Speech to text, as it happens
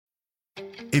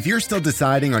If you're still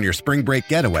deciding on your spring break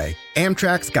getaway,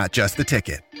 Amtrak's got just the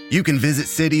ticket. You can visit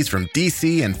cities from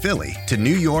D.C. and Philly to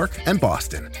New York and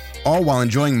Boston, all while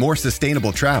enjoying more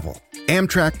sustainable travel.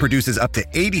 Amtrak produces up to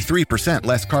 83%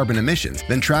 less carbon emissions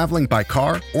than traveling by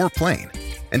car or plane.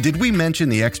 And did we mention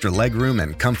the extra legroom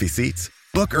and comfy seats?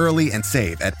 Book early and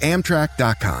save at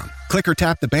Amtrak.com. Click or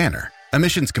tap the banner.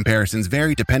 Emissions comparisons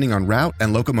vary depending on route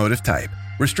and locomotive type.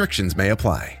 Restrictions may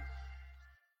apply.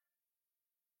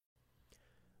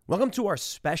 Welcome to our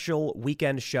special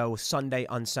weekend show, Sunday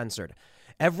Uncensored.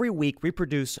 Every week, we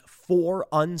produce 4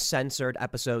 uncensored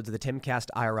episodes of the Timcast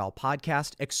IRL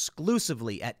podcast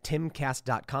exclusively at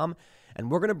timcast.com,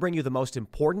 and we're going to bring you the most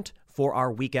important for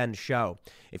our weekend show.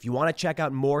 If you want to check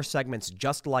out more segments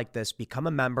just like this, become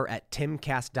a member at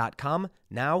timcast.com.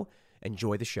 Now,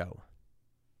 enjoy the show.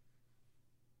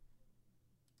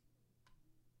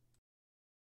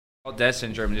 Death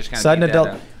syndrome, just kind of Sudden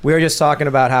adult. We were just talking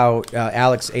about how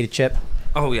Alex ate a chip.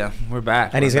 Oh yeah, we're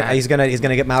back. And he's gonna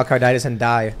get myocarditis and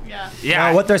die. Yeah.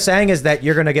 Now, what they're saying is that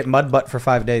you're gonna get mud butt for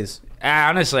 5 days.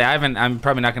 Honestly, I'm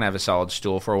probably not gonna have a solid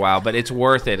stool for a while, but it's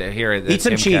worth it here at the Eat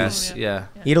some cheese. Yeah.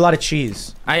 Eat a lot of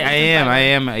cheese. I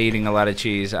am eating a lot of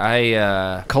cheese.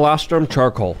 Colostrum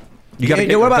charcoal. You got to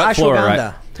get what about gut flora, ashwagandha?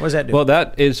 right? What does that do? Well,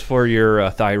 that is for your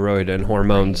thyroid and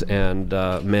hormones and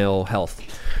male health.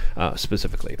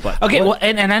 Specifically. But okay, well,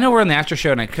 and I know we're on the after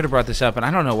show, and I could have brought this up, and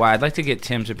I don't know why. I'd like to get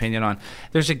Tim's opinion on.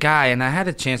 There's a guy, and I had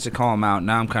a chance to call him out.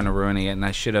 Now I'm kind of ruining it, and I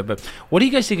should have. But what do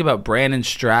you guys think about Brandon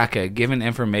Straka giving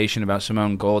information about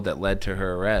Simone Gold that led to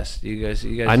her arrest? You guys.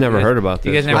 I never heard about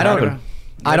this. You guys never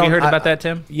Have you heard about that,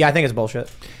 Tim? Yeah, I think it's bullshit.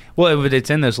 Well,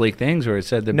 it's in those leaked things where it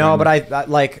said that. No, but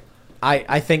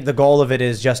I think the goal of it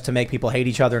is just to make people hate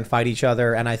each other and fight each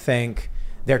other, and I think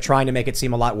they're trying to make it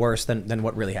seem a lot worse than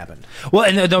what really happened. Well,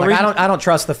 and the reason, I don't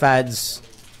trust the feds.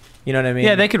 You know what I mean?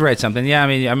 Yeah, they could write something. Yeah, I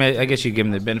mean, I guess you give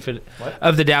them the benefit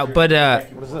of the doubt. But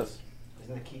what is this?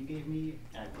 Isn't the key you gave me?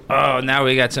 Oh, now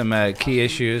we got some key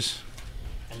issues.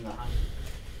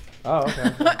 Oh,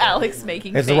 okay. Alex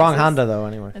making It's faces. the wrong Honda, though,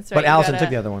 anyway. That's right, but Allison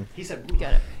took the other one. He said, You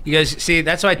got it. You guys see,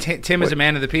 that's why Tim is a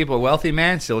man of the people. A wealthy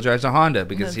man still drives a Honda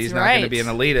because That's he's not going to right. be an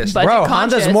elitist. Budget Bro,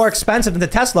 conscious. Honda's more expensive than the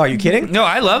Tesla. Are you kidding? No,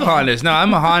 I love Hondas. No,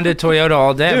 I'm a Honda, Toyota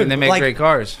all day, Dude, and they make great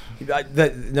cars.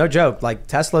 No joke. Like,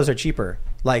 Teslas are cheaper,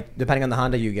 like, depending on the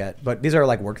Honda you get. But these are,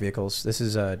 like, work vehicles. This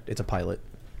is it's a Pilot,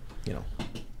 you know.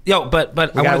 Yo, but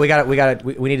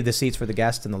we needed the seats for the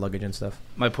guests and the luggage and stuff.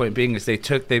 my point being is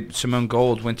Simone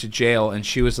Gold went to jail, and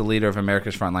she was the leader of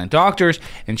America's Frontline Doctors,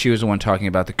 and she was the one talking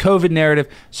about the COVID narrative.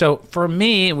 So for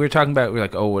me, we're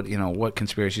like, oh, what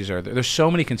conspiracies are there? There's so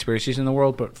many conspiracies in the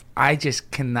world, but I just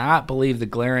cannot believe the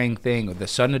glaring thing with the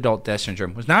sudden adult death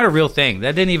syndrome was not a real thing.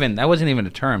 That wasn't even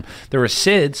a term. There was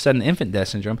SIDS, sudden infant death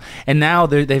syndrome, and now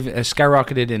they've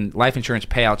skyrocketed in life insurance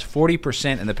payouts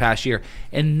 40% in the past year,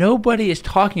 and nobody is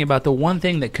talking about the one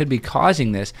thing that could be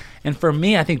causing this. And for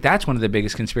me, I think that's one of the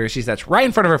biggest conspiracies that's right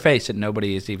in front of our face that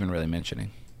nobody is even really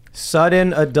mentioning.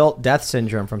 Sudden adult death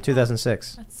syndrome from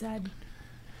 2006. That's sad.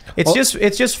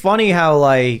 It's just funny how,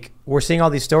 like, we're seeing all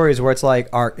these stories where it's like,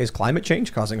 is climate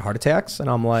change causing heart attacks? And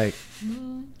I'm like,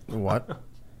 what?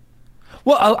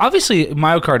 Well, obviously,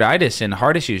 myocarditis and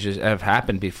heart issues have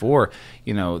happened before,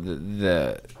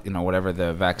 the whatever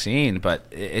the vaccine. But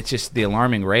it's just the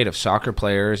alarming rate of soccer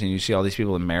players, and you see all these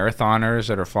people in marathoners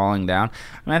that are falling down.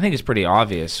 I mean, I think it's pretty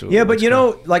obvious. Yeah, but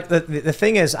like the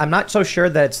thing is, I'm not so sure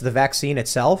that it's the vaccine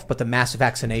itself, but the mass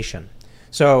vaccination.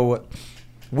 So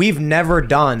we've never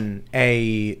done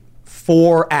a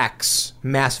 4X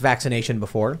mass vaccination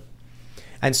before,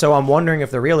 and so I'm wondering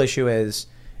if the real issue is.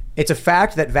 It's a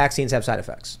fact that vaccines have side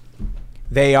effects.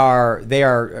 They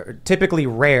are typically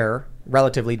rare,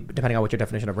 relatively, depending on what your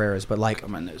definition of rare is. But like,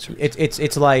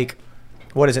 it's like,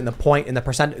 what is it?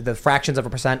 The fractions of a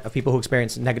percent of people who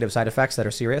experience negative side effects that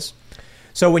are serious.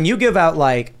 So when you give out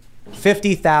like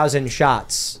 50,000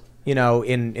 shots,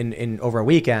 in over a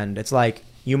weekend, it's like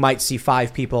you might see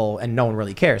 5 people and no one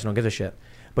really cares. No one gives a shit.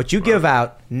 But you give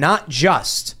out not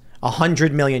just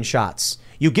 100 million shots.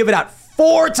 You give it out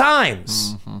 4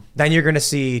 times, then you're going to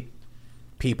see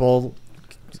people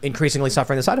increasingly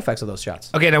suffering the side effects of those shots.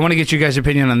 Okay, and I want to get you guys'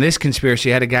 opinion on this conspiracy.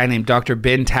 I had a guy named Dr.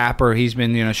 Ben Tapper. He's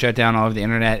been, shut down all over the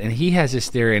internet, and he has this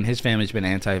theory, and his family's been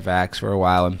anti-vax for a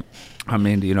while. And I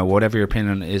mean, whatever your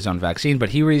opinion is on vaccine, but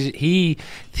he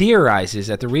theorizes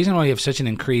that the reason why we have such an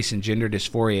increase in gender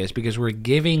dysphoria is because we're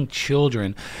giving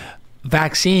children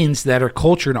vaccines that are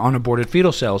cultured on aborted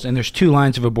fetal cells, and there's 2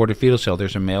 lines of aborted fetal cell.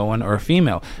 There's a male one or a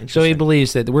female. So he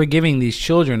believes that we're giving these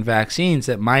children vaccines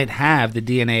that might have the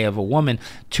DNA of a woman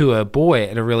to a boy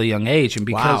at a really young age, and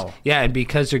because and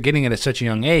because they're getting it at such a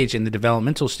young age in the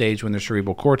developmental stage when their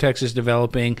cerebral cortex is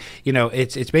developing,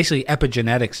 it's basically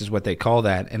epigenetics is what they call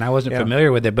that. And I wasn't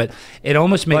familiar with it, but it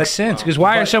almost makes sense, because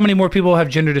why are so many more people have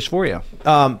gender dysphoria?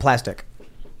 Plastic.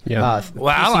 Yeah.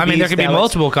 I mean, there could be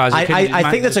multiple causes.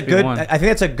 I think that's a good. I think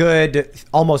that's a good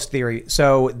almost theory.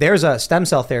 So there's a stem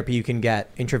cell therapy you can get,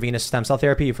 intravenous stem cell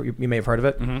therapy. You may have heard of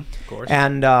it. Mm-hmm. Of course.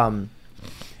 And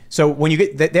so when you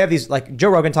get, they have these, like Joe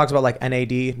Rogan talks about, like NAD,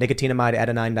 nicotinamide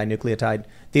adenine dinucleotide.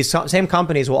 These same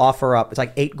companies will offer up, it's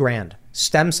like $8,000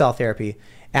 stem cell therapy.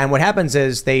 And what happens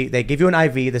is they give you an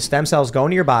IV. The stem cells go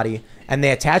into your body and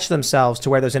they attach themselves to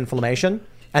where there's inflammation,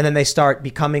 and then they start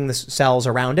becoming the cells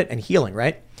around it and healing.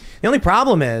 Right. The only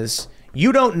problem is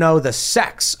you don't know the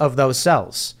sex of those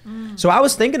cells. So I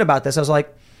was thinking about this. I was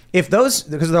like, if those,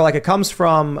 because they're like, it comes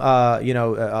from,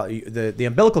 the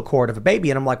umbilical cord of a baby.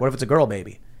 And I'm like, what if it's a girl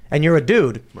baby? And you're a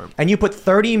dude, and you put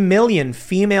 30 million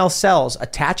female cells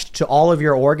attached to all of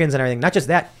your organs and everything. Not just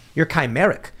that, you're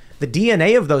chimeric. The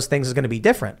DNA of those things is going to be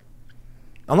different.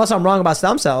 Unless I'm wrong about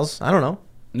stem cells. I don't know.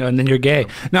 No, and then you're gay.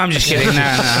 No, I'm just kidding. No.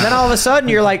 And then all of a sudden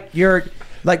you're like,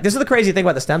 this is the crazy thing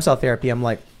about the stem cell therapy. I'm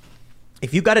like,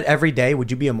 if you got it every day,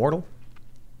 would you be immortal?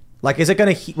 Like, is it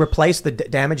going to replace the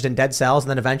damaged and dead cells,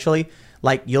 and then eventually,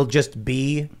 like, you'll just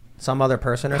be some other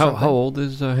person or something? How old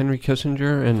is Henry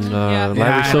Kissinger and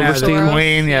Larry Silverstein?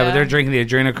 Queen, but they're drinking the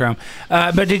adrenochrome.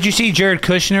 But did you see Jared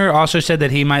Kushner also said that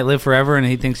he might live forever and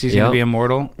he thinks he's going to be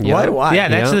immortal? What? Why? Yeah,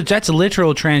 that's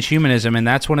literal transhumanism, and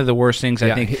that's one of the worst things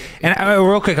I think. And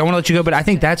real quick, I want to let you go, but I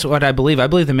think that's what I believe. I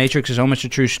believe the Matrix is almost a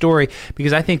true story,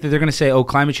 because I think that they're going to say, oh,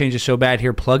 climate change is so bad,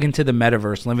 here, plug into the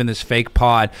metaverse, live in this fake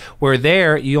pod, where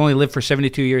there you only live for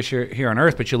 72 years here on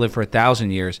Earth, but you live for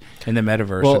 1,000 years in the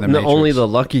metaverse or the Matrix. Only the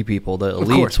lucky people, the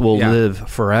elites, will live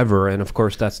forever, and of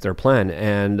course that's their plan.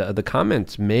 And the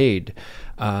comments made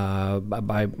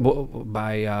by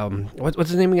what's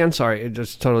his name again? Sorry, it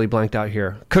just totally blanked out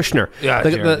here. Kushner.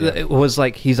 It was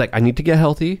like, he's like, I need to get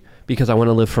healthy because I want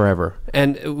to live forever.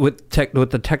 And with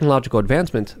the technological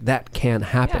advancements, that can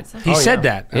happen. He said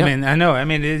that. I mean, I know. I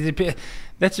mean,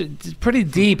 that's pretty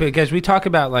deep, because we talk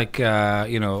about like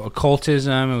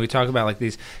occultism, and we talk about like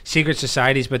these secret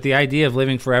societies, but the idea of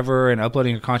living forever and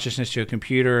uploading your consciousness to a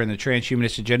computer and the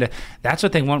transhumanist agenda, that's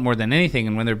what they want more than anything.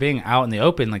 And when they're being out in the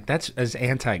open, like, that's as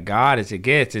anti-God as it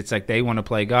gets. It's like they want to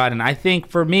play God. And I think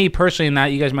for me personally,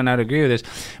 and you guys might not agree with this,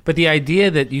 but the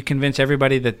idea that you convince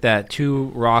everybody that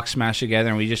 2 rocks smash together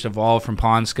and we just evolved from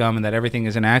pond scum and that everything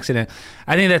is an accident,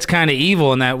 I think that's kind of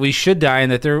evil, and that we should die,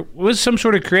 and that there was some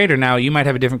sort of creator. Now, you might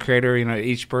have a different creator,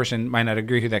 each person might not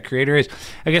agree who that creator is.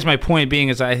 I guess my point being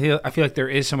is I feel like there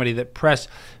is somebody that pressed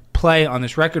play on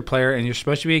this record player, and you're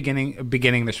supposed to be a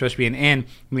beginning, there's supposed to be an end,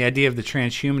 and the idea of the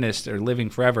transhumanist or living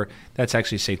forever, that's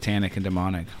actually satanic and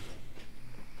demonic.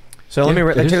 So let me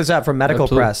check this out from Medical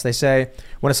Press. They say,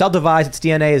 when a cell divides, its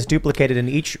DNA is duplicated, and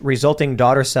each resulting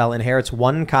daughter cell inherits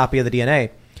one copy of the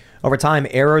DNA. Over time,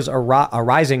 errors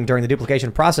arising during the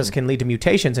duplication process can lead to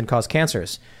mutations and cause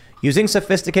cancers. Using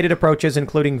sophisticated approaches,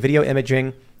 including video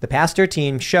imaging, the Pasteur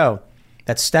team show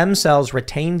that stem cells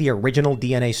retain the original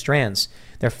DNA strands.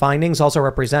 Their findings also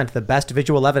represent the best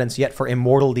visual evidence yet for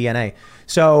immortal DNA.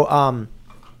 So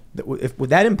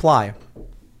would that imply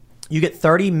you get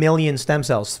 30 million stem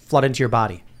cells flood into your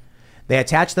body? They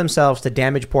attach themselves to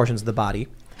damaged portions of the body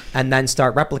and then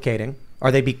start replicating.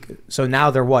 So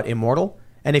now they're what, immortal?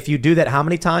 And if you do that how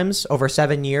many times? Over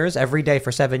 7 years, every day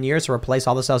for 7 years, to replace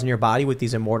all the cells in your body with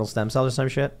these immortal stem cells or some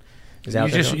shit? Is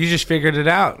that you just figured it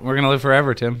out. We're going to live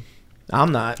forever, Tim.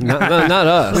 I'm not. Not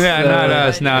us. Yeah, not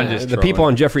us. No, I'm just the people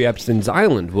on Jeffrey Epstein's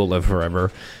island will live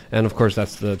forever. And of course,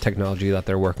 that's the technology that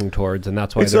they're working towards, and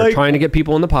that's why they're trying to get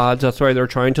people in the pods. That's why they're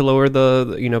trying to lower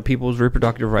the people's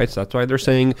reproductive rights. That's why they're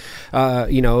saying,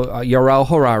 Yoral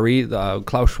Harari,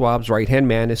 Klaus Schwab's right-hand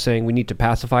man, is saying we need to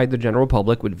pacify the general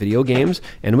public with video games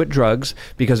and with drugs,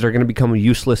 because they're going to become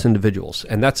useless individuals,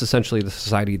 and that's essentially the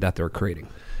society that they're creating.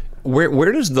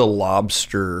 Where does the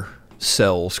lobster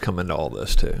cells come into all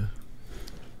this too?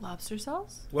 Lobster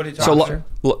cells? What are you talking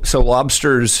about? So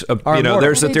lobsters,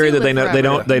 there's the theory that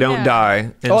they don't die.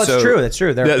 And it's true. That's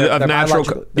true. They're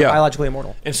biologically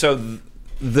immortal. And so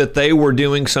that they were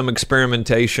doing some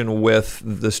experimentation with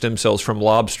the stem cells from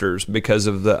lobsters because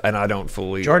of and I don't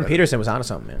fully. Jordan Peterson was onto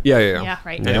something, man. Yeah,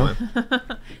 right. Anyway.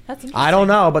 That's interesting. I don't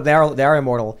know, but they are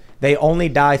immortal. They only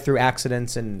die through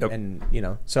accidents and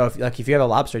so if you have a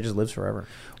lobster, it just lives forever.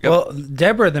 Well,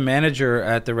 Deborah, the manager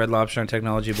at the Red Lobster on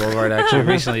Technology Boulevard, actually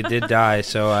recently did die,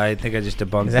 so I think I just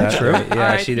debunked Is that true?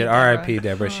 Yeah, she did. R.I.P. Deborah.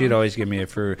 Deborah. She'd always give me a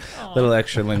little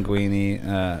extra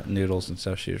linguine noodles and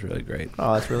stuff. She was really great.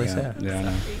 Oh, that's really sad. Yeah, I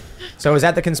know. So is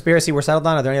that the conspiracy we're settled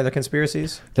on? Are there any other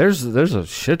conspiracies? There's a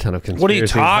shit ton of conspiracies. What are you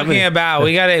talking about?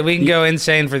 We can go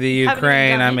insane for the Haven't even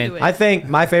Ukraine. gotten I into mean, it. I think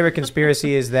my favorite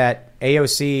conspiracy is that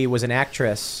AOC was an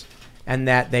actress and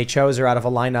that they chose her out of a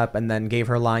lineup and then gave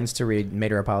her lines to read and made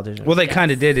her a politician. well, they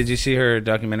kind of did. Did you see her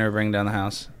documentary, Bring Down the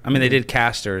House? I mean, they did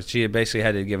cast her. She basically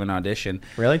had to give an audition.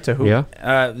 Really? To who? Yeah.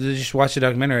 Just watch the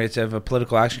documentary. It's of a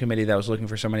political action committee that was looking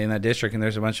for somebody in that district, and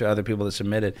there's a bunch of other people that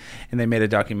submitted, and they made a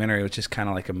documentary, which is kind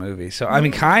of like a movie. So I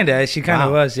mean, she kind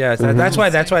of was. Yeah, that's why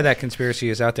that conspiracy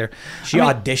is out there. She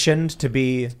auditioned to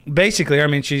be... Basically, I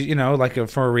mean, she's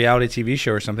for a reality TV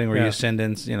show or something where you send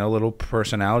in a little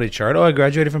personality chart. Oh, I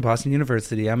graduated from Boston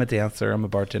University. I'm a dancer. I'm a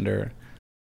bartender.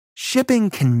 Shipping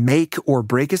can make or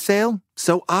break a sale,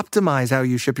 so optimize how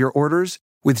you ship your orders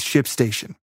with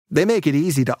ShipStation. They make it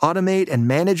easy to automate and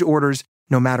manage orders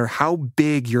no matter how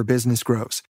big your business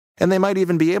grows. And they might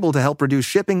even be able to help reduce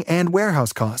shipping and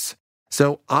warehouse costs.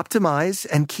 So optimize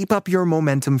and keep up your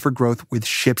momentum for growth with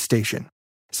ShipStation.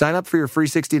 Sign up for your free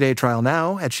 60-day trial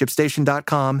now at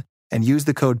ShipStation.com and use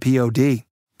the code POD.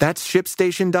 That's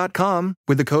ShipStation.com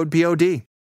with the code POD.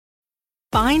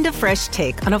 Find a fresh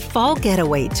take on a fall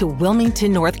getaway to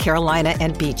Wilmington, North Carolina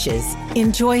and beaches.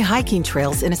 Enjoy hiking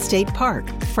trails in a state park,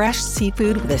 fresh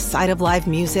seafood with a side of live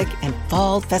music, and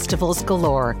fall festivals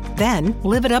galore. Then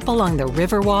live it up along the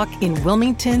Riverwalk in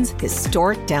Wilmington's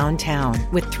historic downtown.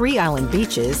 With 3 island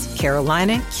beaches,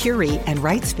 Carolina, Curie, and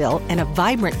Wrightsville, and a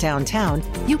vibrant downtown,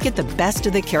 you get the best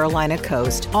of the Carolina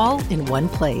coast all in one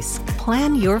place.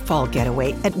 Plan your fall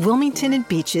getaway at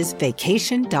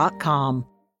WilmingtonandBeachesVacation.com.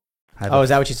 Oh, is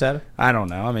that what you said? I don't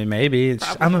know. I mean, maybe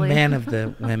I'm a man of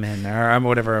the women, or I'm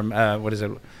whatever. What is it?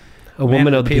 A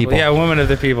woman of the people. Yeah, a woman of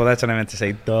the people. That's what I meant to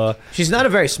say. Duh. She's not a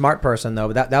very smart person, though,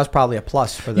 but that was probably a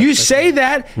plus for the... You say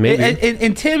that, Maybe.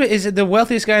 and Tim is the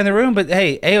wealthiest guy in the room, but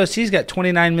hey, AOC's got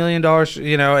 $29 million,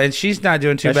 and she's not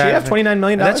doing too Does bad. she have $29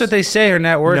 million? That's what they say her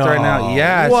net worth No. right now.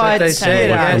 Yeah, that's what they say.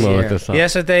 Get out of I'm gonna here. look this up.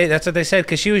 Yes, that's what they said,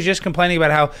 because she was just complaining about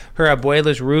how her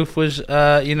abuela's roof was,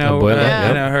 Abuela,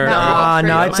 yeah. her.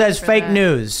 No, it says fake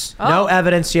news. No Oh.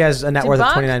 evidence she has a net worth of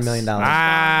Debunked. $29 million.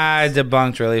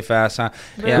 Debunked really fast, huh?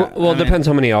 Yeah. Well, it depends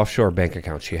how many offshore bank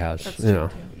accounts she has. We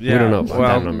don't know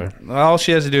about that number. All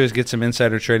she has to do is get some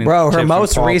insider trading. Bro, her tips from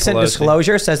most Paul recent Pelosi.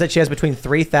 disclosure says that she has between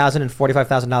 $3,000 and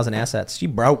 $45,000 in assets. She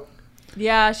broke.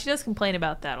 Yeah, she does complain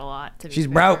about that a lot. To be She's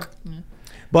fair. broke.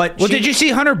 But Well, did you see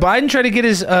Hunter Biden try to get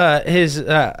his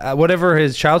whatever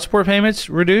his child support payments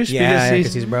reduced? Yeah,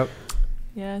 because he's broke.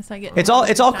 Yeah, it's not getting. It's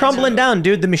all crumbling down,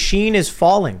 dude. The machine is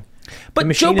falling. But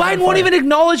The Joe machine is on Biden won't fire. even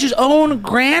acknowledge his own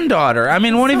granddaughter. I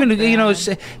mean, won't even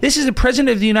say, this is the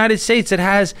president of the United States that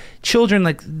has children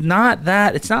like not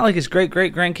that. It's not like his great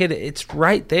grandkid. It's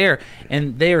right there,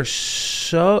 and they are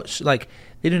so like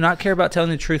they do not care about telling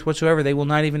the truth whatsoever. They will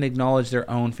not even acknowledge their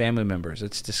own family members.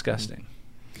 It's disgusting.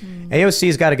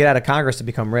 AOC's got to get out of Congress to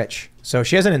become rich, so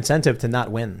she has an incentive to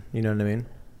not win. You know what I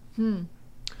mean?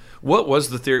 What was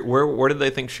the theory? Where did they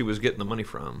think she was getting the money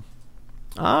from?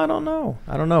 I don't know.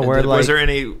 Where Was there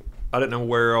any? I don't know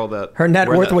where all that. her net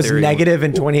where worth that was theory negative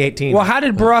in 2018. Well, how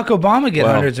did Barack Obama get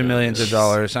Well, hundreds of millions of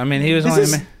dollars? I mean, he was This only.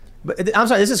 is, but I'm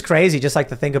sorry, this is crazy. Just like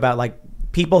to think about like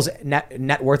people's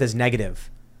net worth is negative.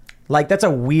 Like that's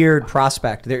a weird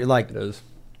prospect. They're like, It is.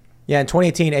 yeah, in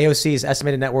 2018, AOC's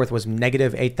estimated net worth was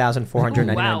negative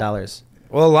 $8,499.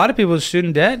 Well, a lot of people's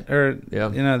student debt, or Yeah.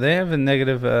 they have a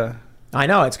negative. I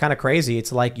know, it's kind of crazy.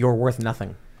 It's like you're worth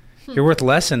nothing. You're worth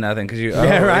less than nothing because you owe.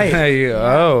 Yeah, right. you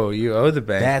owe the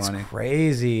bank That's money.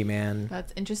 crazy, man.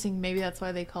 That's interesting. Maybe that's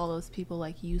why they call those people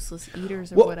like useless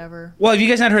eaters or Well- whatever. Well, have you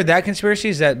guys not heard that conspiracy?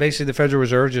 Is that basically the Federal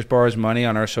Reserve just borrows money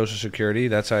on our Social Security?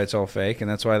 That's why it's all fake, and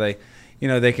that's why they,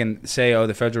 they can say, oh,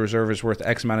 the Federal Reserve is worth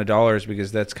X amount of dollars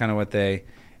because that's kind of what they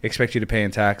expect you to pay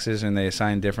in taxes, and they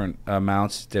assign different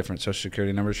amounts, different Social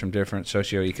Security numbers from different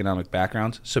socioeconomic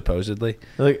backgrounds, supposedly.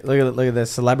 Look at this.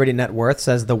 Celebrity net worth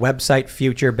says the website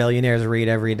future billionaires read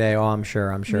every day. Oh, I'm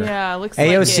sure. Yeah, it looks like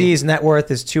AOC's net worth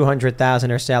is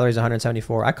 $200,000. Her salary is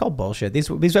 $174,000. I call bullshit. These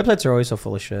websites are always so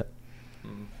full of shit.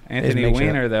 Anthony make sure.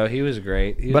 Weiner, though, he was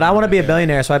great. But I want to be a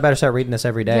billionaire, so I better start reading this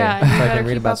every day Yeah, so you I better can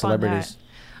read keep about up on celebrities. that.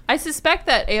 I suspect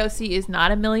that AOC is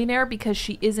not a millionaire because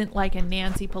she isn't like a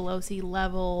Nancy Pelosi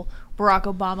level, Barack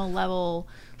Obama level,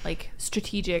 like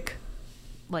strategic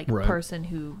like person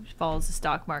who follows the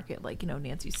stock market, like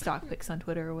Nancy's stock picks on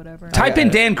Twitter or whatever. Type in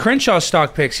Dan Crenshaw's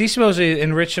stock picks. He supposedly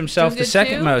enriched himself the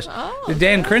second too? most. Oh,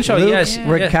 Dan Crenshaw, Luke yes.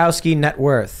 Rudkowski net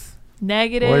worth.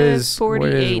 Negative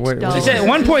 $48. Is that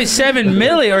 1.7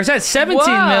 million or is that 17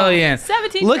 million?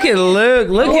 17 Look at Luke.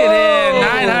 Look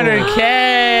at him.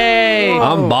 900K.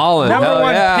 I'm balling. Number Hell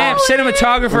one yeah. pimp,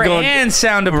 cinematographer, and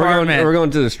sound department. We're going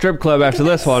to the strip club after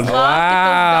this one.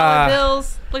 Wow. Dollar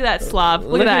bills. Look at that slob.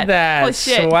 Look at that Holy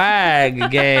shit.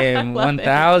 swag game.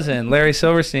 1,000. Larry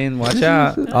Silverstein, watch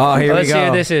out. Oh, here Let's we see go.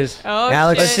 who this is. Oh,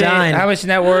 Alex shit. Stein. How much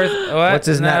net worth? What? What's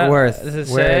his net worth? Does it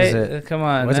Where say? is it? Come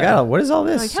on. What is all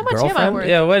this? Like, how much am I Girlfriend? worth?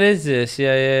 Yeah, what is this?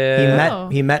 Yeah.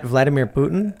 He met Vladimir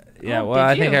Putin. Yeah, Oh, well,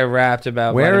 I did think you? I rapped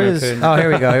about Where Vladimir is? Putin. Oh,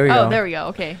 here we go. Here we go. Oh, there we go.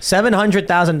 Okay.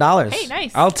 $700,000. Hey,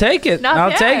 nice. I'll take it. Not I'll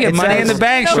bad. take it. It Money in says- the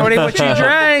bank, shorty. What you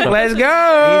drank? Let's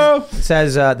go. It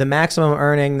says the maximum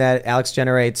earning that Alex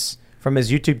generates from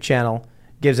his YouTube channel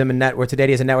gives him a net worth. Today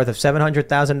he has a net worth of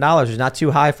 $700,000. Which is not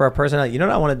too high for a person. You know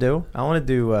what I want to do? I want to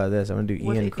do this. I want to do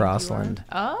What do Ian you think you Crossland.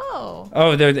 are? Oh,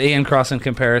 Oh, there's the Ian Crossland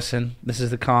comparison. This is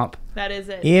the comp. that is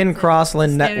it. Ian That's it.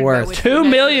 Crossland net Standard worth. by which $2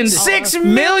 million, we measure $6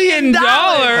 million. Yo,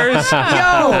 What?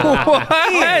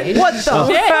 what the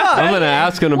fuck? I'm going to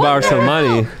ask him to borrow some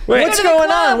money. What's to the going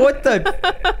club. on? What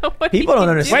the? What People do don't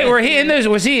you understand. Wait, were he in those?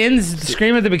 Was he in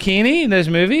Scream of the Bikini in those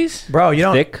movies? Bro, you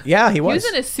don't. Thick? Yeah, he He was.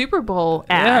 was in a Super Bowl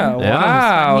ad. Yeah. Yeah.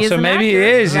 Wow. He is So an maybe he actor.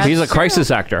 is. That's He's a true.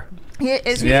 crisis actor.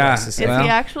 Is he? Yeah. Is Well, he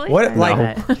actually? What?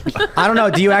 Like, Okay. I don't know.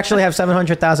 Do you actually have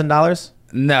 $700,000?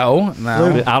 No.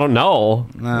 I don't know.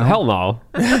 Hell no.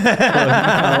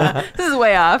 This is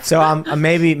way off. So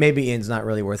maybe Ian's not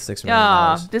really worth $6 million.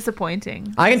 Ah,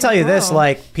 disappointing. I can tell you this: Whoa.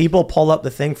 like, people pull up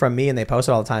the thing from me and they post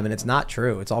it all the time, and it's not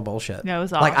true. It's all bullshit. No, it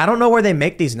was like, off. I don't know where they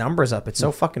make these numbers up. It's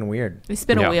so fucking weird. We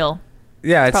spin Yeah. a wheel.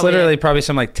 Yeah, it's Probably literally it. probably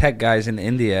some like tech guys in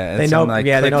India. They It's know. some, like,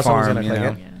 They know click someone's farm, gonna you click know?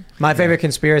 it. My favorite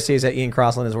conspiracy is that Ian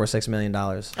Crossland is worth $6 million.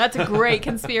 That's a great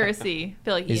conspiracy. I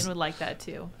feel like Ian would like that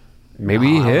too. Maybe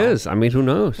he is. I mean, who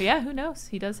knows? But yeah, who knows?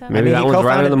 He does have. Maybe He that one's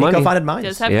right on the money. He co-founded He Minds.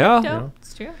 does have Yeah. crypto.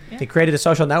 It's true. Yeah. He created a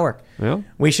social network. Yeah.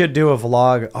 We should do a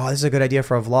vlog. Oh, this is a good idea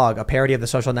for a vlog. A parody of the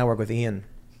social network with Ian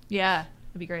Yeah,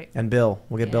 that'd be great. and Bill.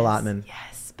 We'll get Bill Yes. Ottman.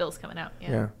 Yes, Bill's coming out.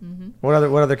 Yeah. Yeah. What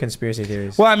other conspiracy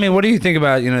theories? Well, I mean, what do you think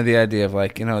about, the idea of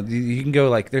like, you can go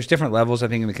like, there's different levels, I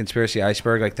think, in the conspiracy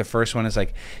iceberg. Like the first one is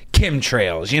like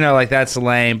chemtrails, like that's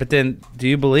lame. But then do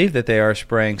you believe that they are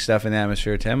spraying stuff in the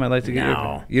atmosphere, Tim? I'd like to get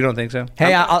your. You don't think so?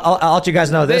 Hey, I'll let you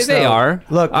guys know this. They though. are.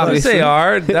 Look, Obviously. They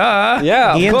are. Duh.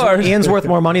 Yeah, of course. Ian's worth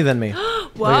more money than me.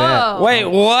 Whoa. Wait,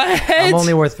 what? I'm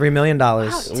only worth $3 million.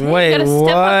 Tim, Wait, you gotta step up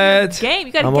your what? game.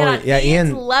 You gotta I'm get only- on yeah, Ian's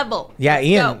Ian- level. Yeah, Let's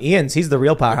Ian. go. He's the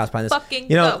real powerhouse behind this. Fucking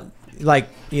Ian.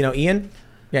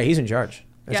 Yeah, he's in charge.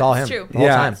 It's Yeah, all that's him. true. The whole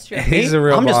Yeah, time. That's true. He's the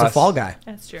real I'm just a boss. fall guy.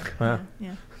 That's true. Yeah.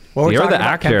 Yeah. Well, we're You're talking the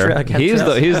about actor.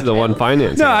 chemtrails. He's the one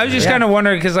financing. No, I was just Yeah. kind of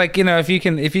wondering because, like, if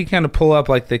you kind of pull up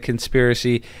like the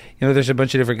conspiracy, there's a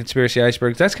bunch of different conspiracy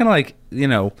icebergs. That's kind of like,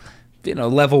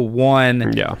 level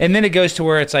one. Yeah. And then it goes to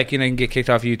where it's like, you can get kicked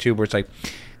off YouTube where it's like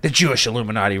the Jewish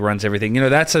Illuminati runs everything.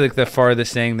 That's like the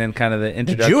farthest thing than kind of the The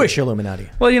introduction. Jewish Illuminati,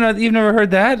 Well, you've never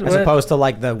heard that? as What? opposed to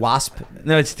like the WASP.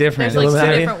 No, it's different. There's like two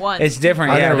Illuminati? different ones. It's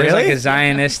different. Are Yeah, there there's like really? a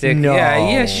Zionistic. No.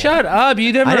 Yeah. Shut up.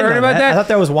 You never I didn't heard know about that? I thought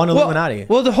there was one Well- Illuminati.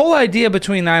 Well, the whole idea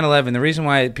between 9/11, the reason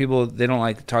why they don't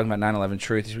like talking about 9/11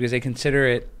 truth is because they consider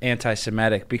it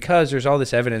anti-Semitic, because there's all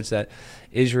this evidence that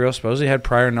Israel supposedly had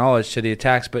prior knowledge to the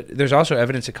attacks, but there's also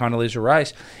evidence that Condoleezza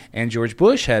Rice and George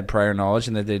Bush had prior knowledge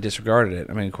and that they disregarded it.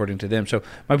 I mean, according to them. So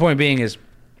my point being is,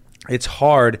 it's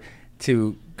hard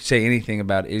to say anything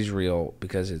about Israel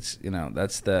because it's,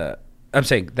 I'm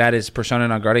saying that is persona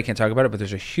non grata. I can't talk about it, but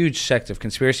there's a huge sect of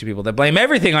conspiracy people that blame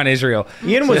everything on Israel.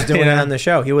 Ian was doing Yeah. it on the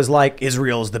show. He was like,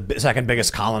 Israel's the second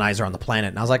biggest colonizer on the planet.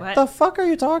 And I was like, What? the fuck are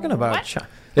you talking about? What?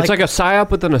 It's like a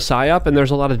psyop within a psyop, and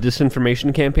there's a lot of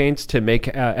disinformation campaigns to make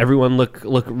everyone look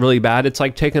really bad. It's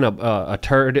like taking a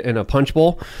turd in a punch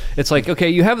bowl. It's like, okay,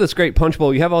 you have this great punch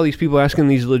bowl, you have all these people asking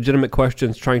these legitimate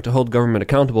questions, trying to hold government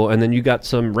accountable, and then you got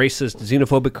some racist,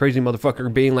 xenophobic, crazy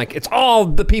motherfucker being like, it's all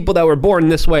the people that were born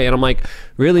this way, and I'm like,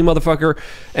 really, motherfucker?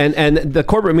 And the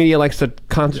corporate media likes to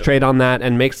concentrate on that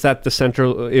and makes that the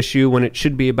central issue when it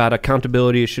should be about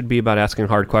accountability. It should be about asking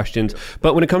hard questions.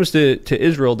 But when it comes to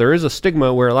Israel, there is a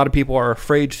stigma where a lot of people are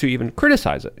afraid to even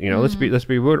criticize it. Let's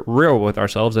be real with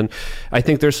ourselves. And I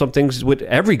think there's some things with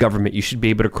every government you should be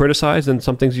able to criticize, and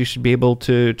some things you should be able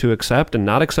to accept and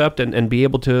not accept, and be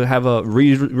able to have a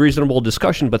reasonable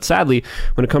discussion. But sadly,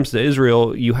 when it comes to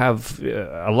Israel, you have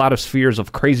a lot of spheres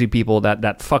of crazy people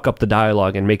that fuck up the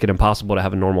dialogue and make it impossible to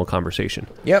have a normal conversation.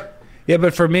 Yep. Yeah,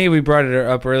 but for me, we brought it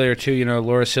up earlier too.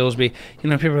 Laura Silsby.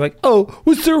 People are like, "Oh,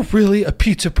 was there really a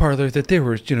pizza parlor that they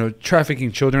were,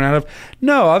 trafficking children out of?"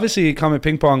 No, obviously, Comet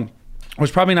Ping Pong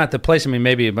was probably not the place. I mean,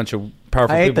 maybe a bunch of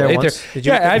powerful people ate there. Did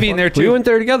you? Yeah, I've eaten there too. We went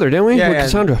there together, didn't we? Yeah, with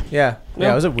Cassandra. Yeah,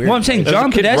 it was a weird. Well, I'm saying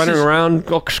John kids Podesta's running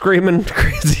around, screaming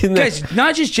crazy. Guys,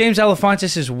 not just James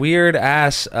Alefontis' weird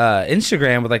ass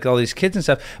Instagram with like all these kids and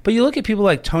stuff, but you look at people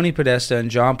like Tony Podesta and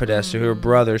John Podesta, who are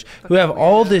brothers, who have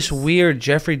all this weird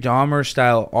Jeffrey Dahmer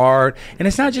style art, and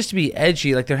it's not just to be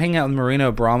edgy. Like they're hanging out with Marina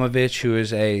Abramovich, who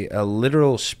is a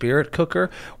literal spirit cooker,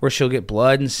 where she'll get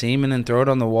blood and semen and throw it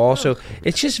on the wall. So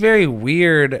it's just very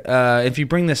weird. If you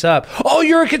bring this up, oh,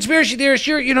 you're a conspiracy theorist.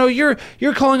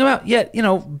 You're calling them out. Yet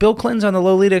Bill Clinton's on the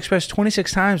Lolita Express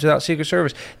 26 times without Secret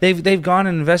Service. They've gone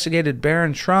and investigated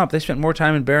Barron Trump. They spent more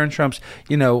time in Barron Trump's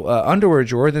underwear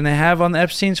drawer than they have on the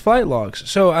Epstein's flight logs.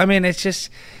 So I mean, it's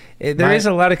just there is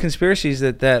a lot of conspiracies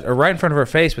that are right in front of our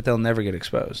face, but they'll never get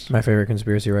exposed. My favorite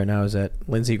conspiracy right now is that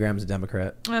Lindsey Graham's a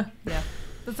Democrat. Yeah,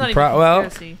 that's not even a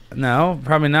conspiracy. Well, no,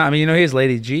 probably not. I mean, he has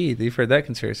Lady G. You've heard that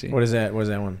conspiracy. What is that? What is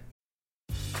that one?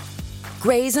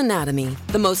 Grey's Anatomy,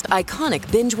 the most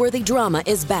iconic binge-worthy drama,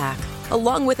 is back,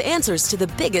 along with answers to the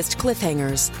biggest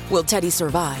cliffhangers. Will Teddy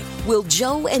survive? Will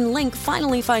Joe and Link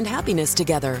finally find happiness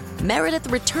together?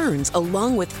 Meredith returns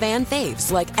along with fan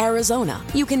faves like Arizona.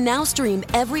 You can now stream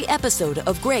every episode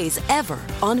of Grey's ever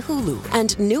on Hulu,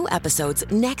 and new episodes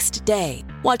next day.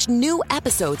 Watch new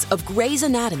episodes of Grey's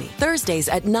Anatomy Thursdays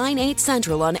at 9/8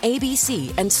 Central on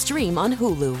ABC and stream on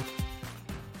Hulu.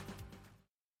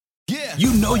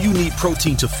 You know you need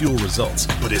protein to fuel results,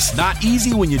 but it's not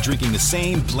easy when you're drinking the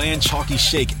same bland, chalky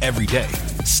shake every day.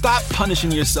 Stop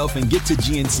punishing yourself and get to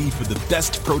GNC for the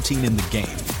best protein in the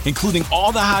game, including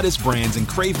all the hottest brands and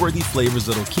crave-worthy flavors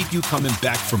that'll keep you coming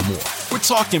back for more. We're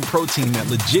talking protein that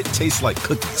legit tastes like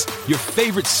cookies, your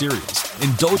favorite cereals,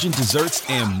 indulgent desserts,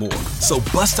 and more. So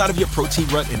bust out of your protein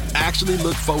rut and actually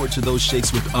look forward to those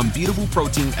shakes with unbeatable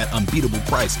protein at unbeatable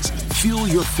prices. Fuel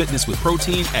your fitness with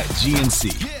protein at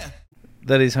GNC.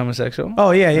 That he's homosexual?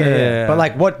 Oh yeah. But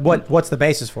like, what's the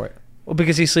basis for it? Well,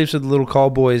 because he sleeps with little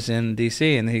call boys in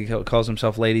D.C. and he calls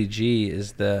himself Lady G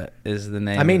is the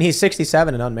name. I mean, he's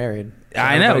 67 and unmarried. So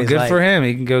I know, good for him.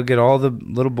 He can go get all the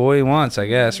little boy he wants, I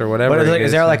guess, or whatever. But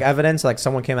is there like evidence, like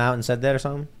someone came out and said that or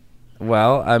something?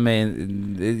 Well, I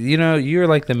mean, you're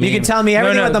like the meme. You can tell me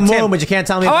everything about the moon, but you can't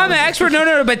tell me. Oh, I'm an expert.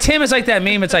 No. But Tim is like that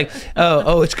meme. It's like,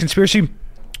 oh, it's conspiracy.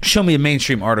 Show me a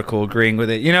mainstream article agreeing with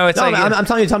it. It's like I'm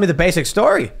telling you, tell me the basic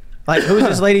story. Like, who's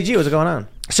this Lady G? What's going on?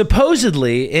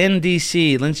 Supposedly, in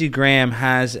D.C., Lindsey Graham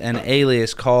has an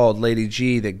alias called Lady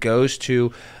G that goes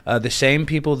to the same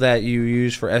people that you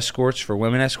use for escorts, for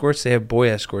women escorts. They have boy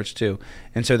escorts, too.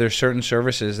 And so there's certain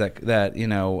services that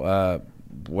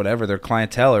whatever, their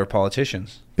clientele or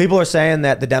politicians. People are saying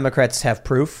that the Democrats have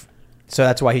proof, so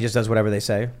that's why he just does whatever they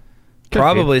say.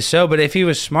 Probably so, but if he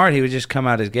was smart, he would just come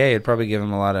out as gay. It'd probably give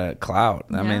him a lot of clout.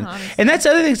 I mean, honestly. And that's the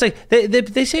other thing. It's like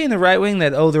they say in the right wing that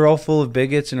they're all full of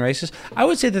bigots and racists. I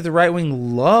would say that the right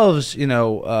wing loves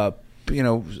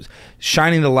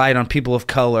shining the light on people of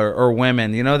color or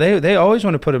women. They always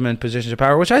want to put them in positions of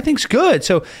power, which I think's good.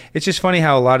 So it's just funny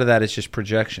how a lot of that is just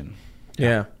projection.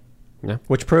 Yeah. Yeah.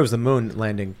 Which proves the moon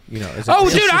landing, dude, I'm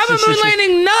a moon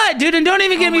landing nut, dude, and don't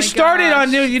even get me started on,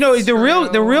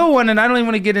 the real one, and I don't even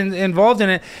want to get involved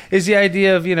in it, is the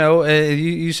idea of,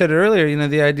 you said it earlier,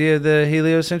 the idea of the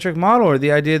heliocentric model, or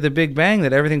the idea of the Big Bang,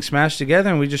 that everything smashed together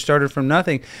and we just started from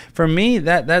nothing. For me,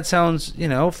 that sounds,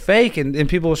 fake, and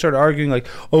people will start arguing like,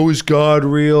 oh, is God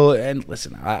real? And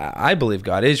listen, I believe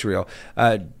God is real.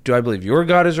 Do I believe your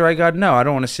God is the right God? No, I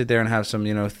don't want to sit there and have some,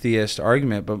 theist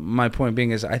argument, but my point being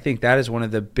is I think that is one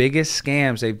of the biggest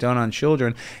scams they've done on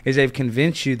children, is they've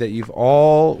convinced you that you've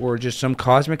all were just some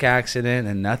cosmic accident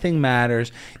and nothing matters,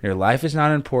 your life is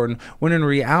not important, when in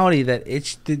reality that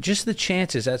it's just the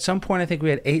chances. At some point I think we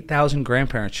had 8,000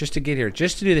 grandparents just to get here,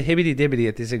 just to do the hibbity-dibbity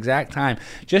at this exact time.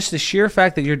 Just the sheer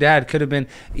fact that your dad could have been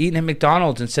eating at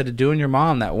McDonald's instead of doing your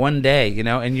mom that one day,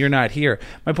 and you're not here.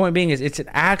 My point being is it's an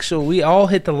actual, we all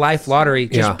hit the life lottery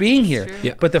just being here.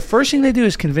 Yeah. But the first thing they do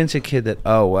is convince a kid that,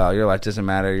 oh, well, your life doesn't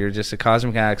matter, you're just a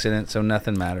cosmic accident, so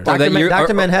nothing matters.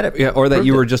 Dr. Manhattan. Yeah, or that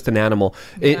you were just an animal.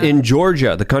 Yeah. In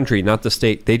Georgia, the country, not the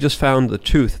state, they just found the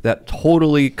tooth that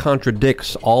totally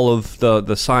contradicts all of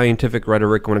the scientific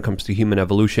rhetoric when it comes to human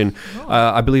evolution.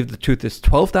 I believe the tooth is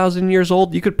 12,000 years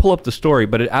old. You could pull up the story,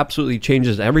 but it absolutely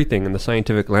changes everything in the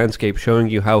scientific landscape, showing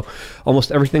you how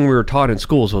almost everything we were taught in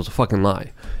schools was a fucking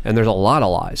lie. And there's a lot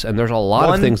of lies, and there's a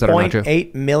lot of things that are not true.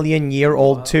 1.8 million year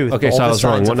old tooth. Okay, so I was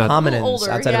wrong. Hominins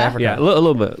outside of Africa. Yeah, a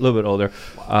little bit older.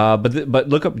 But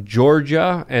look up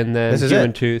Georgia and then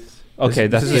human tooth. Okay,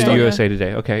 that's this is the Yeah. USA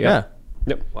Today. Okay, yeah.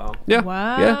 Yep. Wow. Yeah.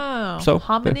 Wow. Yeah. So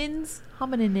hominins.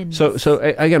 So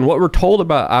again, what we're told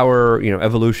about our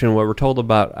evolution, what we're told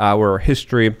about our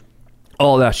history,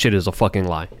 all that shit is a fucking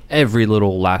lie. Every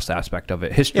little last aspect of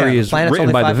it. History is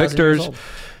written by the victors.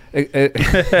 Yeah,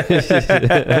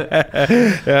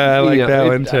 I like that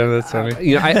one too. That's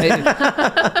funny.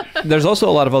 There's also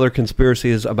a lot of other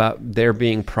conspiracies about there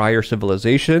being prior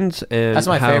civilizations and That's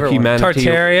my how favorite one. humanity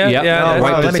Tartaria? Yeah.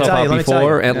 wiped let me itself tell you, out let me tell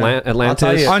before you.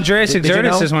 Atlantis. Did Andreas you Exertus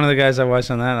know? is one of the guys I watched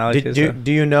on that. I like his stuff.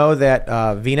 Do you know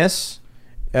that Venus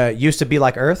used to be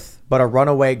like Earth, but a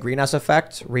runaway greenhouse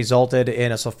effect resulted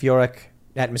in a sulfuric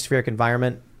atmospheric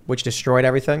environment which destroyed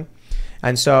everything?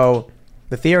 And so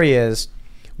the theory is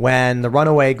when the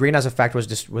runaway greenhouse effect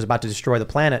was about to destroy the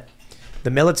planet, the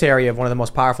military of one of the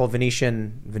most powerful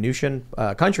Venusian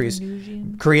countries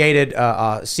created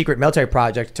a secret military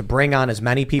project to bring on as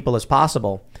many people as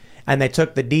possible. And they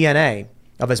took the DNA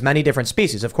of as many different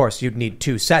species. Of course, you'd need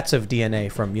 2 sets of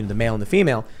DNA from the male and the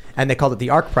female. And they called it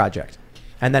the Ark Project.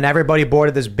 And then everybody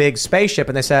boarded this big spaceship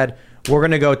and they said, we're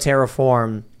going to go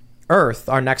terraform Earth,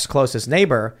 our next closest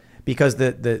neighbor, because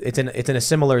it's in a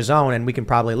similar zone and we can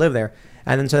probably live there.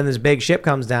 And then this big ship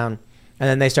comes down, and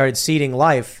then they started seeding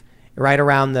life right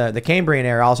around the Cambrian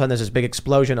area. All of a sudden, there's this big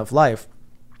explosion of life.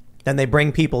 Then they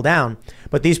bring people down.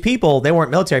 But these people, they weren't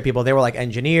military people. They were like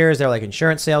engineers. They were like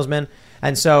insurance salesmen.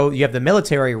 And so you have the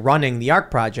military running the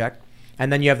Ark Project,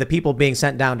 and then you have the people being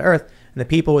sent down to Earth. And the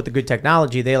people with the good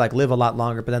technology, they like live a lot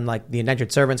longer. But then like the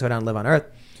indentured servants go down and live on Earth.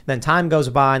 Then time goes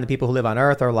by, and the people who live on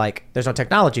Earth are like, there's no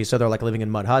technology, so they're like living in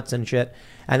mud huts and shit.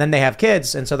 And then they have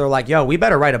kids, and so they're like, yo, we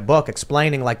better write a book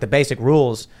explaining like the basic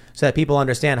rules so that people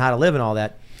understand how to live and all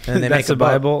that. And then they That's make a the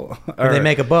Bible. And they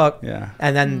make a book, Yeah.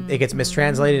 and then it gets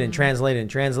mistranslated and translated and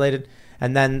translated.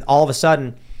 And then all of a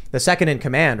sudden, the second in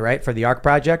command, right, for the Ark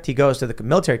Project, he goes to the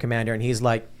military commander, and he's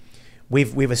like,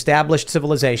 we've established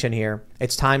civilization here.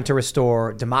 It's time to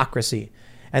restore democracy.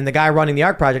 And the guy running the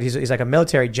Ark Project, he's like a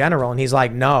military general, and he's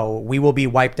like, no, we will be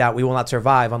wiped out. We will not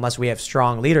survive unless we have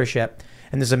strong leadership.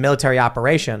 And there's a military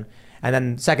operation. And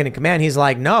then second in command, he's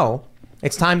like, no,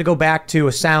 it's time to go back to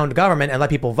a sound government and let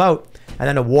people vote. And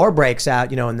then a war breaks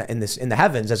out, in the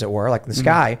heavens, as it were, like in the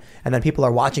sky. And then people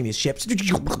are watching these ships, and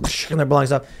they're blowing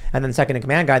stuff. And then second in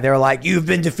command guy, they're like, you've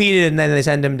been defeated. And then they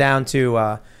send him down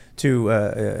to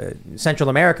Central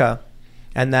America.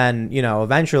 And then,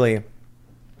 eventually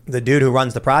the dude who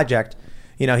runs the project,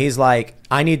 he's like,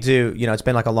 I need to, it's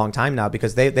been like a long time now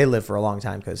because they live for a long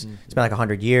time because it's been like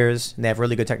 100 years and they have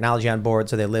really good technology on board.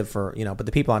 So they live for, but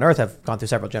the people on Earth have gone through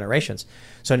several generations.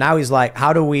 So now he's like,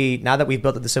 now that we've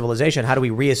built up the civilization, how do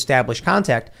we reestablish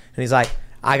contact? And he's like,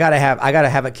 I gotta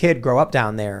have a kid grow up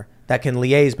down there that can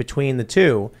liaise between the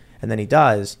two. And then he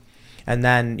does. And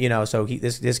then, so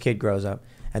this kid grows up.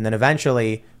 And then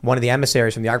eventually one of the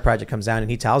emissaries from the Ark Project comes down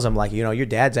and he tells him like, your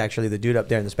dad's actually the dude up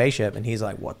there in the spaceship. And he's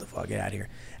like, what the fuck, get out of here.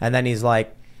 And then he's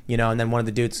like, and then one of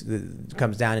the dudes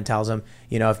comes down and tells him,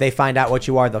 if they find out what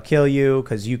you are, they'll kill you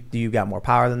because you got more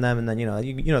power than them. And then, you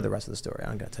know the rest of the story.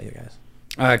 I'm going to tell you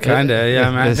guys. Kinda, yeah.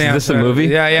 Man, Is this a movie?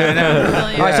 Yeah, I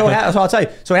know. All right, so I'll tell you.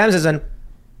 So what happens is then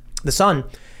the son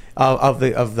of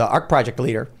the Ark Project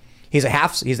leader, he's the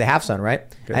half son, right?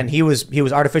 Okay. And he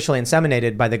was artificially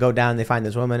inseminated by, they go down, they find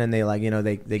this woman and they like,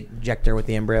 they inject her with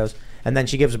the embryos. And then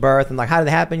she gives birth and like, how did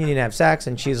that happen? You need to have sex.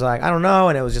 And she's like, I don't know.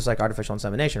 And it was just like artificial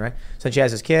insemination, right? So she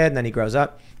has this kid and then he grows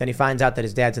up. Then he finds out that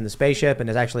his dad's in the spaceship and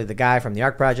is actually the guy from the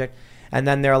Ark Project. And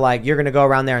then they're like, you're going to go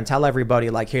around there and tell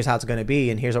everybody like, here's how it's going to be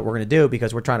and here's what we're going to do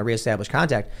because we're trying to reestablish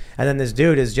contact. And then this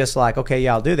dude is just like, okay,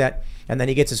 yeah, I'll do that. And then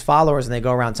he gets his followers and they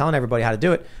go around telling everybody how to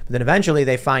do it. But then eventually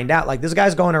they find out like this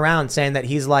guy's going around saying that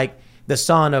he's like the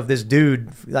son of this dude.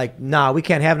 Like, nah, we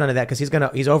can't have none of that because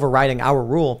he's overriding our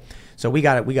rule. So we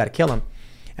got to kill him.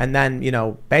 And then,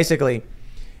 basically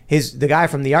the guy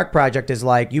from the Ark Project is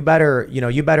like, you better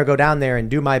go down there and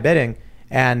do my bidding.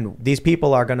 And these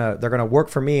people they're gonna work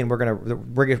for me and we're gonna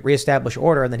reestablish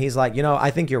order. And then he's like, I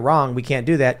think you're wrong. We can't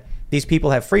do that. These people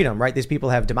have freedom, right? These people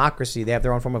have democracy. They have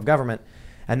their own form of government.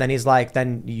 And then he's like,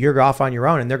 then you're off on your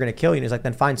own and they're going to kill you. And he's like,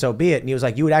 then fine, so be it. And he was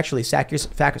like, you would actually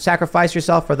sacrifice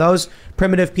yourself for those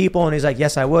primitive people? And he's like,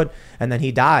 yes, I would. And then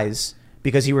he dies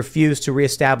because he refused to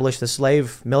reestablish the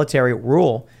slave military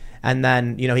rule. And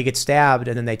then, he gets stabbed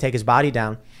and then they take his body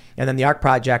down. And then the Ark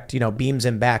Project, beams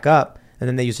him back up. And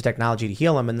then they use the technology to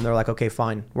heal him. And then they're like, okay,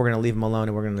 fine. We're going to leave him alone.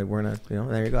 And we're going to,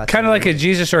 there you go. Kind of like a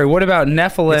Jesus story. What about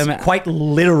Nephilim? It's quite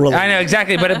literally. I know,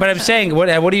 exactly. But I'm saying,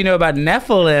 what do you know about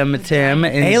Nephilim, Tim,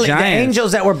 and giants? The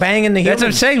angels that were banging the humans. That's what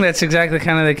I'm saying. That's exactly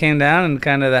kind of they came down and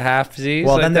kind of the half-Z's.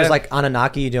 Well, then there's like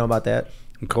Anunnaki. You know about that?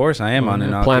 Of course, I am on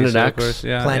Anunnaki. Planet so of X. course,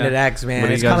 yeah, Planet yeah. X, man. What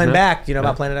do you It's guys coming know? back. Do you know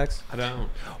about Planet X? I don't.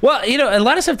 Well, a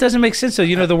lot of stuff doesn't make sense. So,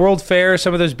 the World Fair,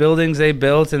 some of those buildings they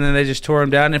built, and then they just tore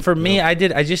them down. And for me, I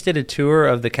just did a tour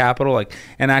of the Capitol, like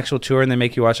an actual tour, and they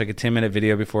make you watch like a 10-minute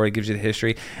video before it gives you the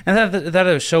history. And I thought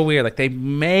it was so weird. Like they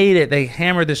made it, they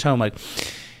hammered this home, like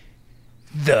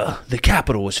the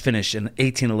Capitol was finished in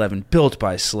 1811, built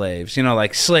by slaves.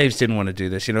 Like slaves didn't want to do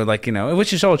this.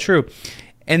 Which is all true.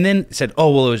 And then said, oh,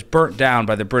 well, it was burnt down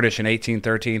by the British in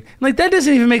 1813. Like, that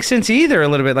doesn't even make sense either a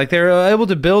little bit. Like, they're able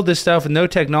to build this stuff with no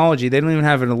technology. They don't even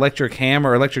have an electric hammer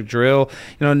or electric drill.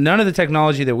 None of the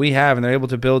technology that we have, and they're able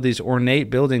to build these ornate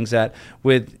buildings that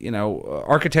with,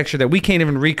 architecture that we can't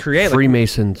even recreate.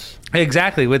 Freemasons.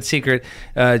 Exactly, with secret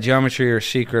geometry or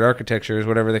secret architecture is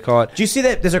whatever they call it. Do you see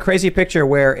that? There's a crazy picture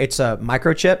where it's a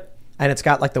microchip. And it's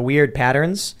got like the weird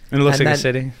patterns. And it looks like a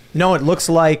city? No, it looks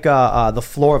like the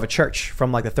floor of a church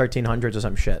from like the 1300s or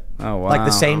some shit. Oh, wow. Like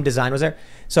the same design was there.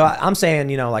 So I'm saying,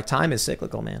 like time is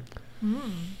cyclical, man.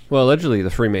 Well, allegedly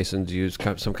the Freemasons use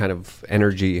some kind of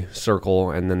energy circle,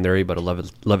 and then they're able to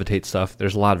levitate stuff.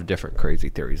 There's a lot of different crazy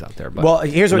theories out there. But well,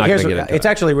 here's what it's that.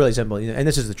 actually really simple, and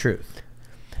this is the truth.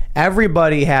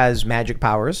 Everybody has magic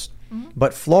powers,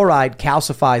 but fluoride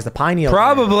calcifies the pineal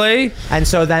gland. Probably. And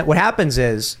so that what happens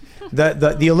is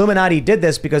the Illuminati did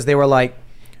this because they were like,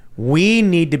 we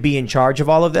need to be in charge of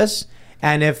all of this,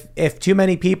 and if too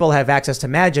many people have access to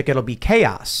magic, it'll be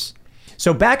chaos.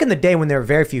 So back in the day when there were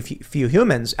very few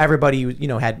humans, everybody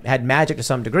had magic to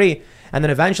some degree, and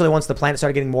then eventually once the planet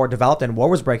started getting more developed and war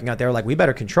was breaking out, they were like, we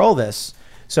better control this.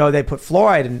 So they put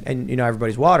fluoride in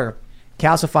everybody's water,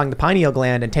 calcifying the pineal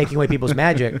gland and taking away people's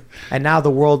magic, and now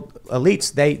the world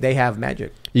elites they have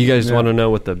magic. You guys want to know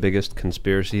what the biggest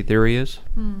conspiracy theory is?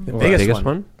 The biggest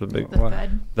one? The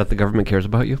Fed. that the government cares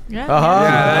about you? Yeah.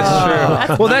 Yeah,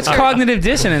 that's true. That's cognitive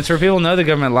dissonance, where people know the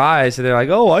government lies, so they're like,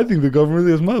 "Oh, I think the government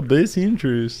is my best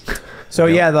interest." So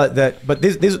but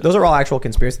those are all actual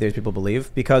conspiracy theories people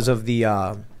believe because of the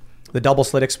double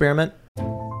slit experiment.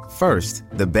 First,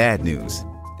 the bad news.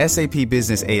 SAP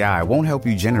Business AI won't help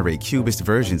you generate cubist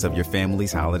versions of your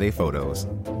family's holiday photos.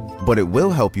 But it will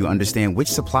help you understand which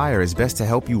supplier is best to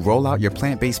help you roll out your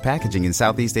plant-based packaging in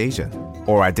Southeast Asia,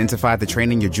 or identify the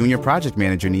training your junior project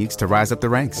manager needs to rise up the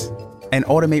ranks, and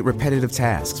automate repetitive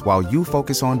tasks while you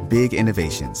focus on big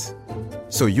innovations,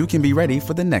 so you can be ready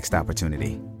for the next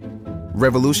opportunity.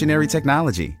 Revolutionary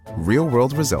technology,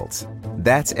 real-world results.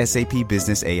 That's SAP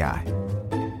Business AI.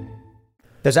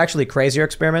 There's actually crazier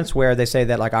experiments where they say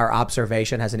that like our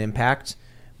observation has an impact,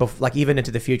 like even into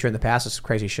the future and the past. It's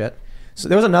crazy shit. So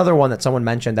there was another one that someone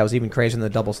mentioned that was even crazier than the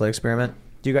double slit experiment.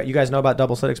 Do you guys know about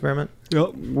double slit experiment?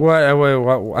 What?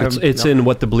 It's in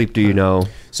What the Bleep Do You Know?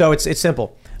 So it's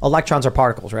simple. Electrons are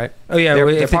particles, right? Oh yeah, They're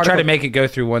if they try to make it go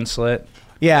through one slit.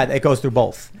 Yeah, it goes through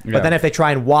both. Yeah. But then if they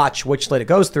try and watch which slit it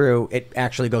goes through, it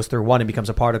actually goes through one and becomes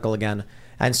a particle again.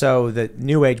 And so the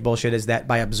new age bullshit is that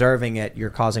by observing it, you're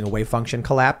causing a wave function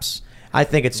collapse. I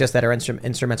think it's just that our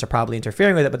instruments are probably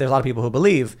interfering with it, but there's a lot of people who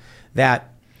believe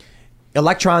that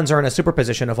electrons are in a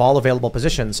superposition of all available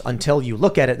positions until you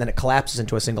look at it and then it collapses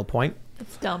into a single point.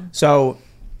 It's dumb. So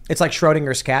it's like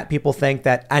Schrodinger's cat. People think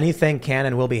that anything can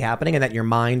and will be happening and that your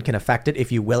mind can affect it.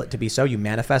 If you will it to be so, you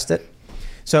manifest it.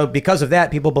 So because of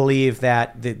that, people believe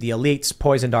that the elites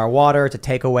poisoned our water to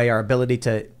take away our ability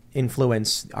to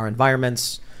influence our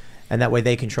environments, and that way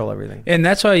they control everything. And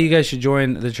that's why you guys should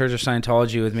join the Church of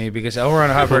Scientology with me, because L. Ron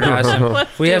Hubbard has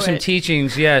we have some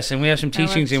teachings, and we have some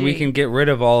teachings, and we can get rid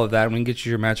of all of that, and we can get you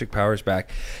your magic powers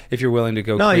back if you're willing to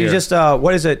go. No, clear. you just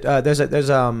what is it? There's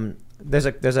a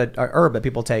herb that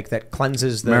people take that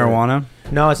cleanses the marijuana.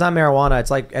 No, it's not marijuana.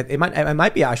 It's like it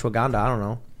might be ashwagandha. I don't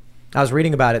know. I was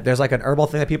reading about it. There's like an herbal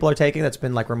thing that people are taking that's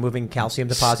been like removing calcium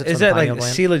deposits. Is from that the like pineal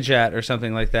gland. Silajat or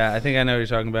something like that? I think I know what you're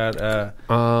talking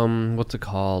about. What's it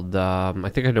called? I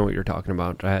think I know what you're talking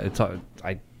about.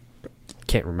 I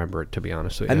can't remember it, to be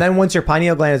honest with you. And then once your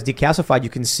pineal gland is decalcified, you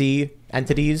can see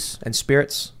entities and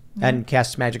spirits and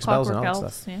cast magic spells and all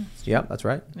that stuff. Yeah, yep, that's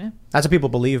right. Yeah. That's what people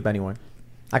believe anyway.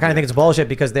 I kind of think it's bullshit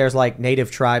because there's like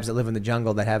native tribes that live in the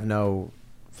jungle that have no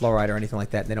fluoride or anything like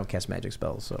that. They don't cast magic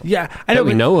spells. So yeah, I know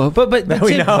we know of, but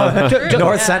we know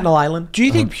North Sentinel Island. Do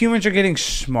you think humans are getting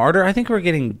smarter? I think we're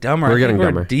getting dumber. We're getting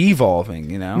dumber. We're devolving.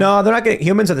 You know? No, they're not getting.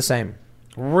 Humans are the same.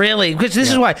 Really? Because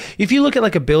this is why, if you look at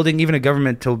like a building, even a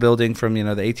governmental building from, the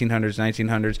 1800s,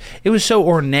 1900s, it was so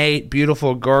ornate,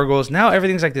 beautiful, gargoyles. Now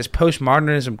everything's like this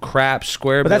postmodernism crap,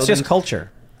 square. But that's just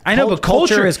culture. I know, but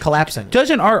culture is collapsing.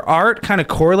 Doesn't our art kind of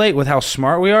correlate with how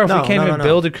smart we are? If we can't even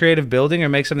build a creative building or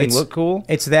make something look cool?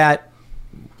 It's that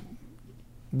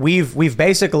we've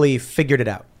basically figured it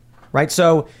out. right?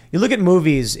 So you look at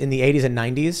movies in the 80s and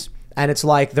 90s, and it's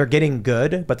like they're getting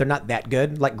good, but they're not that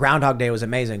good. Like Groundhog Day was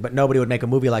amazing, but nobody would make a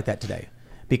movie like that today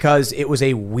because it was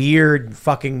a weird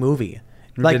fucking movie.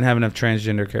 Like, didn't have enough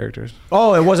transgender characters.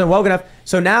 Oh, it wasn't woke enough.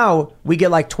 So now we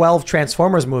get like 12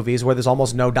 Transformers movies where there's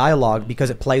almost no dialogue because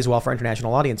it plays well for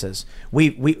international audiences.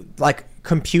 We like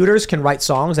computers can write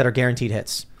songs that are guaranteed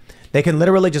hits. They can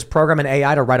literally just program an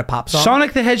AI to write a pop song.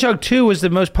 Sonic the Hedgehog 2 was the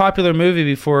most popular movie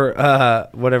before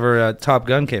Top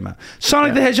Gun came out.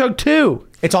 Sonic the Hedgehog 2.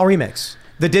 It's all remakes.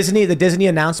 The Disney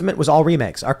announcement was all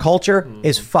remakes. Our culture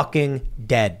is fucking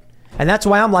dead. And that's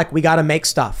why I'm like, we got to make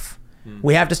stuff.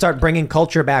 We have to start bringing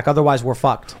culture back, otherwise we're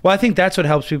fucked. Well, I think that's what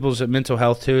helps people's mental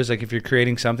health too. Is like if you're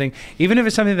creating something, even if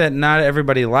it's something that not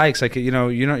everybody likes, like you're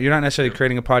not necessarily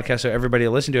creating a podcast so everybody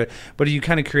will listen to it, but you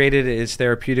kind of create it, it's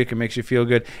therapeutic, it makes you feel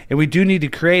good, and we do need to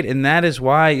create, and that is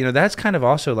why that's kind of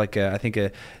also like I think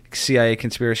a CIA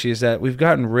conspiracy is that we've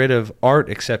gotten rid of art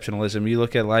exceptionalism. You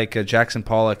look at like Jackson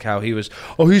Pollock, how he's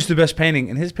the best painting,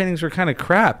 and his paintings were kind of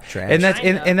crap. Trash.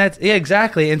 And that's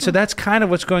exactly. And so that's kind of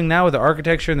what's going now with the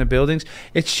architecture and the buildings.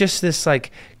 It's just this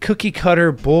like cookie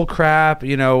cutter bull crap,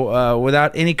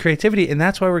 without any creativity, and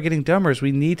that's why we're getting dumber. Is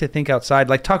we need to think outside,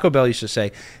 like Taco Bell used to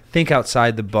say. Think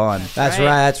outside the bun. That's right.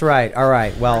 That's right. All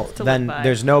right. Well, then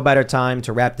there's no better time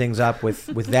to wrap things up with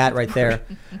that right there.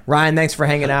 Ryan, thanks for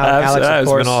hanging out. Alex, of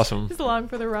course. It's been awesome. Just along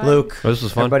for the ride. Luke, this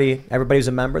was fun. Everybody who's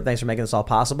a member, thanks for making this all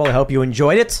possible. I hope you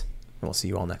enjoyed it, and we'll see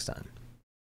you all next time.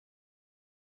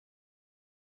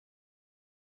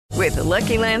 With the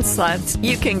Lucky Land Slots,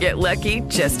 you can get lucky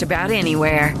just about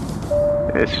anywhere.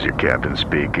 This is your captain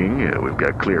speaking. We've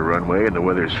got clear runway and the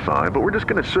weather's fine, but we're just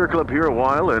going to circle up here a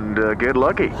while and get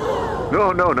lucky.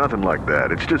 No, nothing like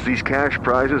that. It's just these cash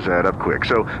prizes add up quick.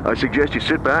 So I suggest you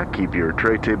sit back, keep your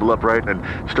tray table upright, and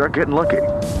start getting lucky.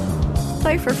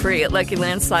 Play for free at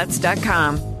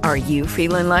LuckyLandSlots.com. Are you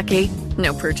feeling lucky?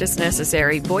 No purchase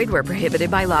necessary. Void where prohibited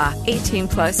by law.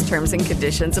 18+ terms and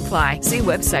conditions apply. See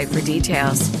website for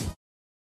details.